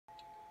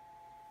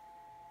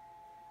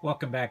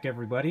Welcome back,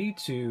 everybody,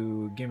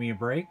 to Give Me a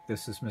Break.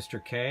 This is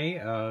Mr. K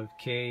of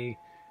K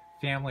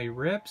Family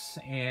Rips,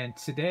 and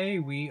today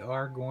we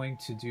are going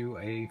to do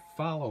a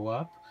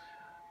follow-up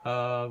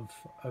of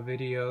a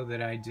video that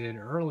I did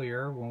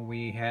earlier when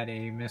we had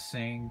a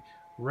missing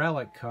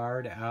Relic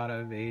card out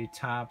of a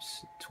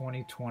Topps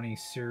 2020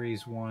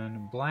 Series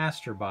 1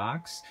 blaster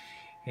box,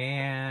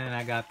 and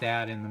I got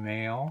that in the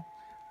mail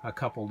a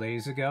couple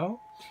days ago,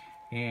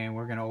 and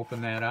we're going to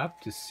open that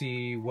up to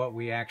see what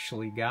we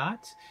actually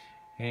got.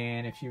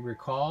 And if you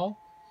recall,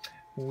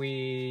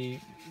 we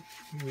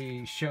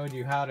showed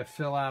you how to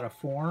fill out a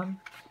form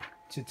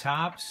to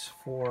Topps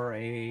for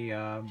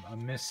a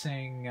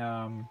missing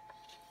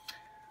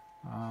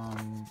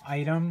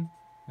item,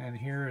 and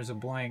here is a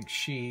blank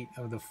sheet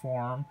of the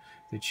form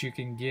that you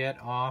can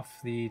get off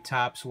the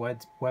Topps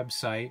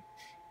website.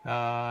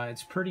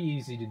 It's pretty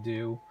easy to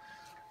do,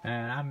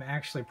 and I'm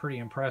actually pretty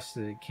impressed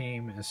that it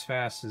came as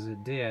fast as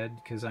it did,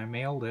 because I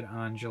mailed it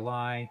on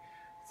July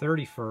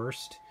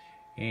 31st.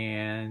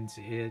 And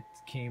it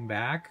came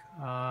back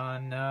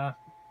on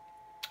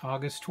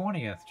August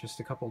 20th, just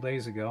a couple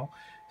days ago.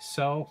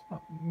 So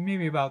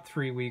maybe about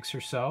 3 weeks or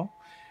so.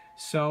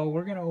 So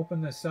we're going to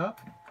open this up.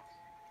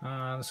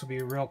 This will be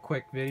a real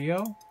quick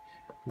video.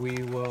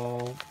 We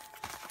will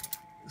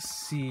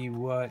see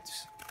what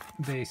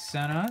they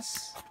sent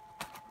us.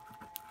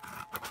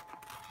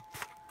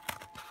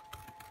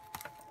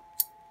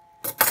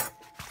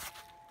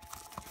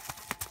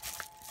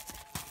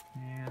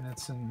 And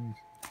it's in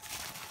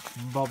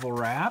bubble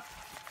wrap.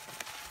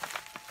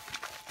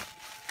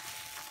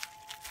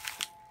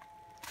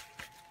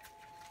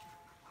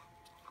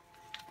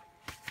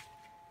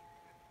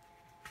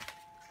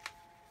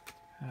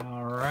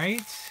 All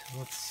right,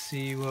 let's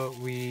see what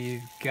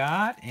we've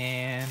got.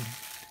 And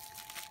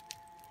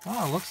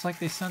oh, it looks like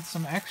they sent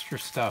some extra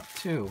stuff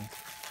too.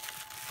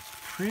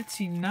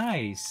 Pretty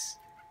nice.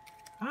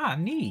 Ah,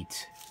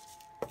 neat.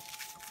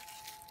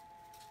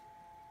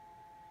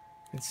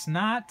 It's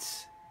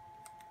not...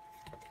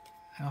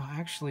 Oh,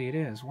 actually it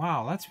is.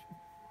 Wow,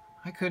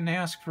 I couldn't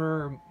ask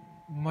for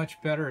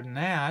much better than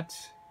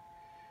that.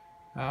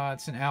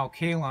 It's an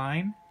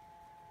alkaline.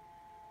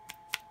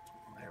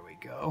 There we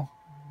go.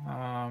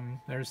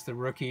 There's the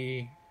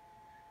rookie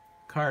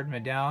card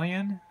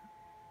medallion.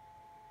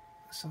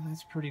 So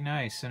that's pretty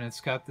nice, and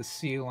it's got the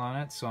seal on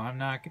it, so I'm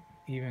not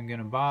even going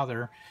to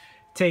bother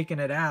taking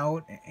it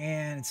out.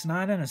 And it's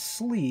not in a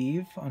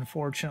sleeve,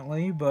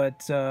 unfortunately,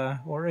 but,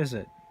 or is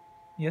it?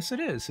 Yes, it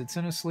is. It's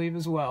in a sleeve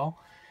as well.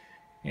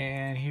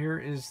 And here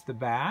is the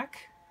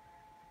back.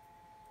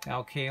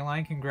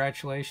 Alkaline,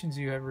 congratulations.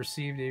 You have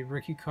received a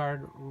rookie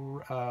card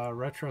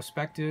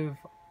retrospective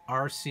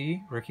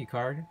RC rookie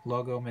card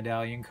logo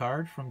medallion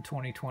card from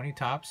 2020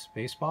 Topps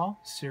Baseball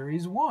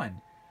Series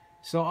 1.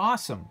 So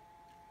awesome.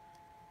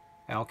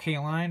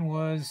 Alkaline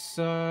was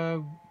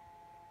my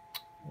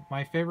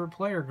favorite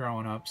player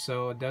growing up,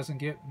 so it doesn't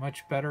get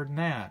much better than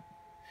that.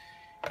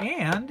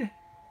 And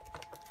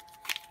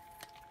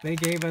they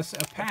gave us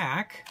a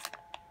pack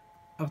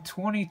of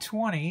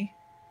 2020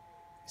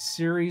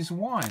 Series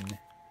 1,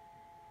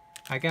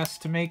 I guess,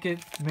 to make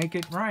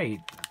it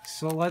right.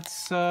 So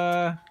let's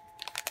tell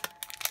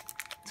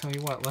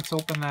you what, let's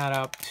open that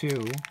up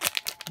too.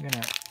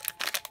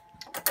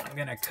 I'm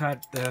gonna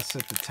cut this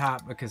at the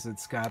top because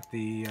it's got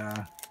the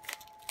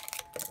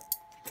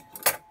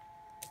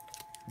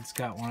it's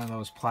got one of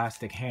those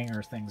plastic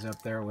hanger things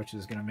up there, which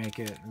is gonna make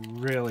it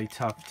really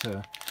tough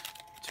to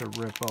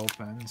rip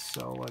open.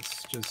 So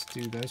let's just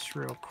do this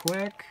real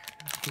quick.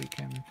 We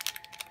can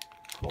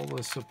pull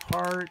this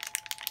apart.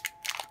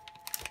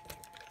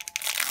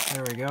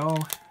 There we go.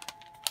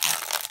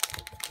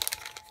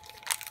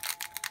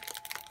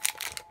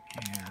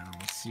 And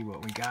let's see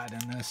what we got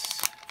in this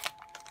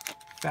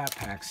fat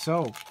pack.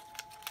 So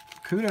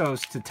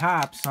kudos to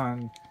Topps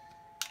on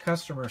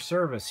customer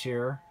service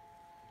here.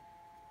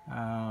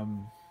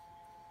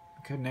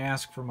 Couldn't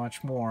ask for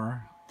much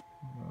more.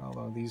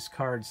 Although these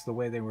cards, the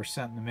way they were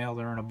sent in the mail,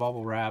 they're in a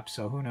bubble wrap,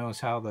 so who knows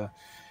how the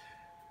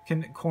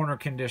corner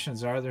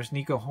conditions are. There's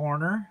Nico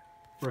Horner,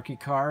 rookie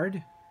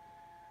card.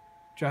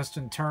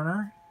 Justin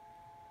Turner,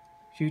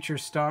 Future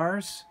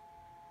Stars.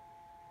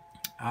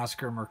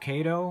 Oscar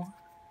Mercado.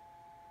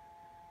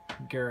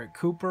 Garrett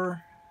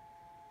Cooper.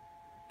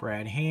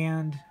 Brad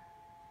Hand.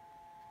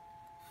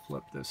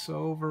 Flip this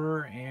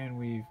over, and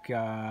we've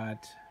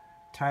got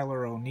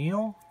Tyler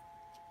O'Neill.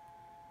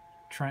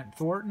 Trent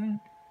Thornton.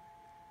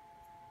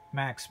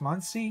 Max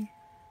Muncy,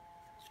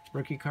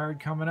 rookie card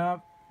coming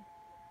up.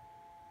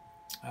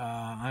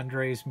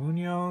 Andres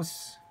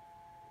Munoz.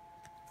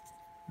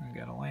 I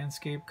got a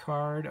landscape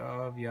card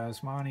of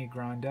Yasmani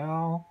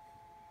Grandal.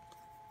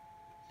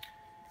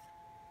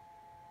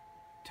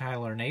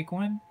 Tyler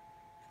Naquin.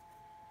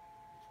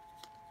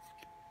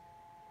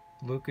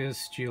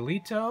 Lucas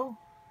Giolito.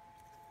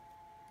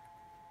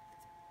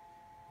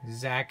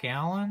 Zach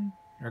Allen,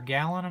 or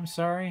Gallen, I'm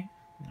sorry.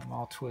 I'm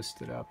all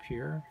twisted up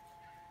here.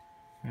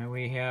 And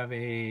we have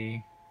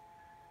a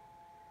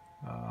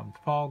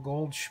Paul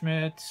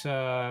Goldschmidt.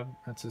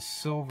 That's a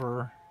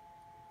silver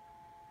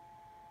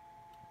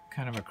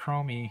kind of a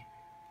chromey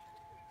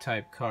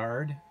type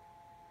card.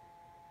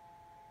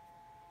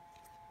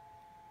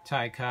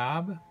 Ty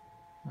Cobb,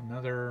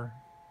 another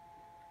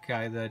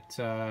guy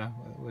that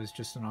was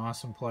just an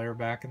awesome player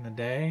back in the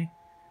day.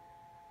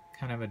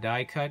 Kind of a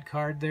die cut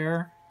card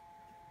there.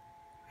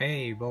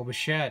 Hey, Bo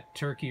Bichette,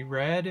 Turkey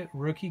Red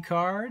rookie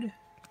card.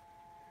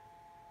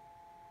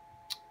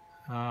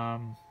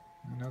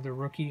 Another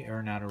rookie,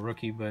 or not a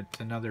rookie, but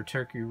another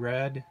Turkey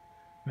Red.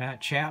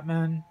 Matt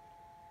Chapman,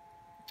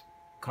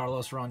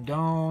 Carlos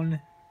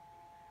Rondon,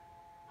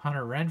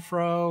 Hunter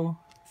Renfroe,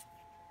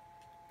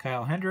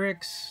 Kyle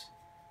Hendricks.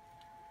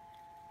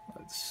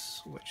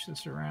 Let's switch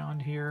this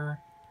around here.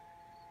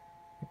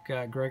 We've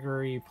got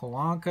Gregory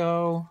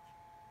Polanco,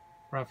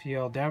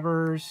 Rafael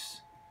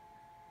Devers,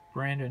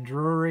 Brandon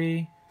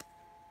Drury,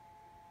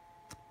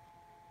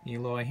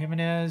 Eloy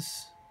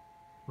Jimenez,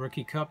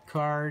 rookie cup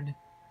card.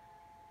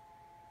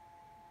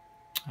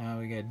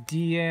 We got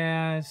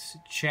Diaz,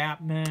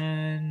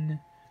 Chapman,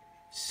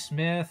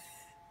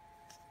 Smith,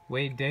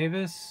 Wade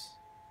Davis,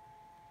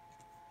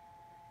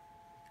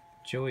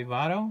 Joey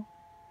Votto,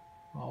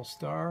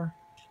 All-Star,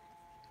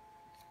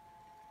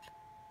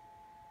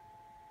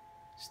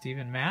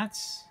 Steven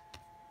Matz,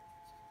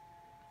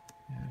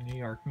 New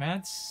York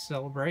Mets,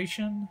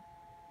 Celebration,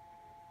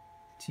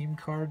 team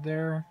card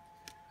there.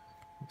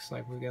 Looks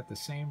like we got the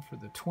same for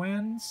the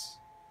Twins.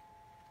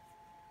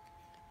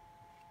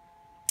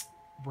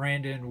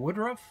 Brandon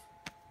Woodruff.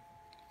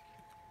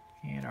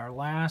 And our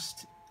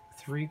last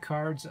 3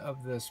 cards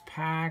of this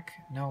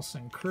pack,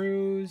 Nelson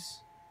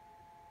Cruz,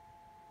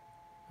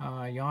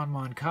 Jan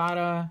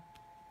Moncada,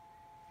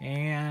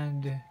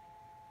 and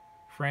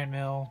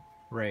Franmil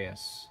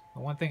Reyes. The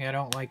one thing I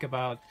don't like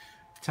about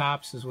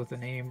Topps is with the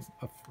name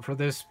for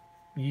this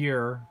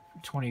year,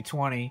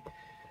 2020,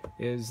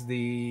 is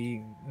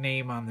the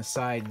name on the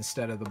side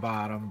instead of the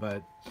bottom,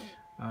 but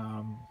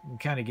you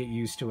kind of get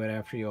used to it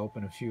after you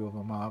open a few of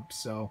them up.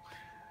 So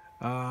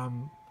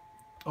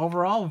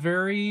overall,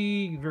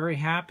 very, very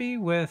happy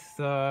with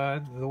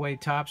the way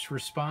Topps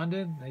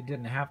responded. They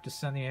didn't have to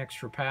send the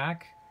extra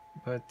pack,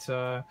 but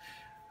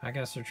I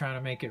guess they're trying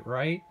to make it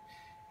right.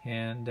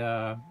 And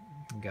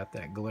got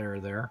that glare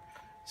there.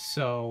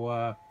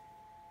 So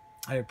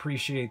I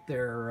appreciate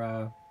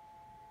their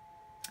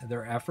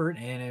effort,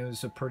 and it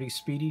was a pretty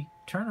speedy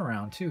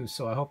turnaround too.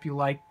 So I hope you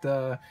liked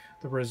the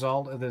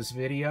result of this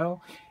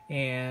video.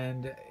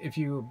 And if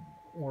you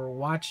were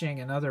watching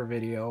another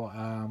video,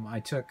 I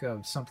took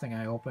something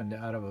I opened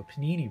out of a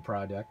Panini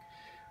product.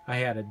 I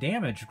had a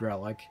damaged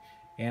relic,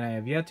 and I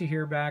have yet to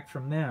hear back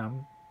from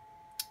them.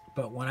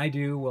 But when I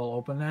do, we'll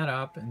open that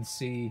up and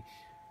see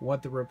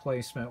what the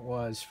replacement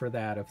was for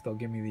that, if they'll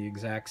give me the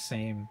exact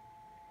same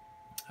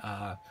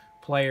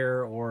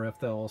player, or if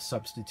they'll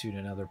substitute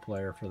another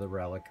player for the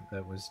relic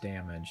that was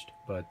damaged.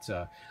 But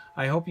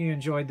I hope you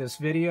enjoyed this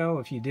video.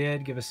 If you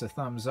did, give us a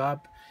thumbs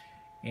up,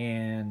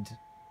 and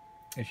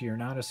if you're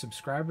not a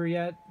subscriber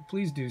yet,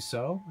 please do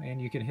so,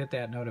 and you can hit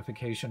that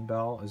notification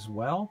bell as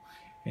well,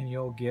 and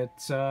you'll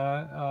get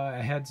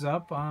a heads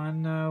up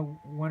on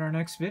when our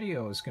next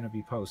video is going to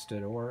be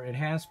posted, or it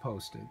has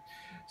posted.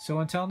 So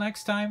until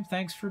next time,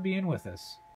 thanks for being with us.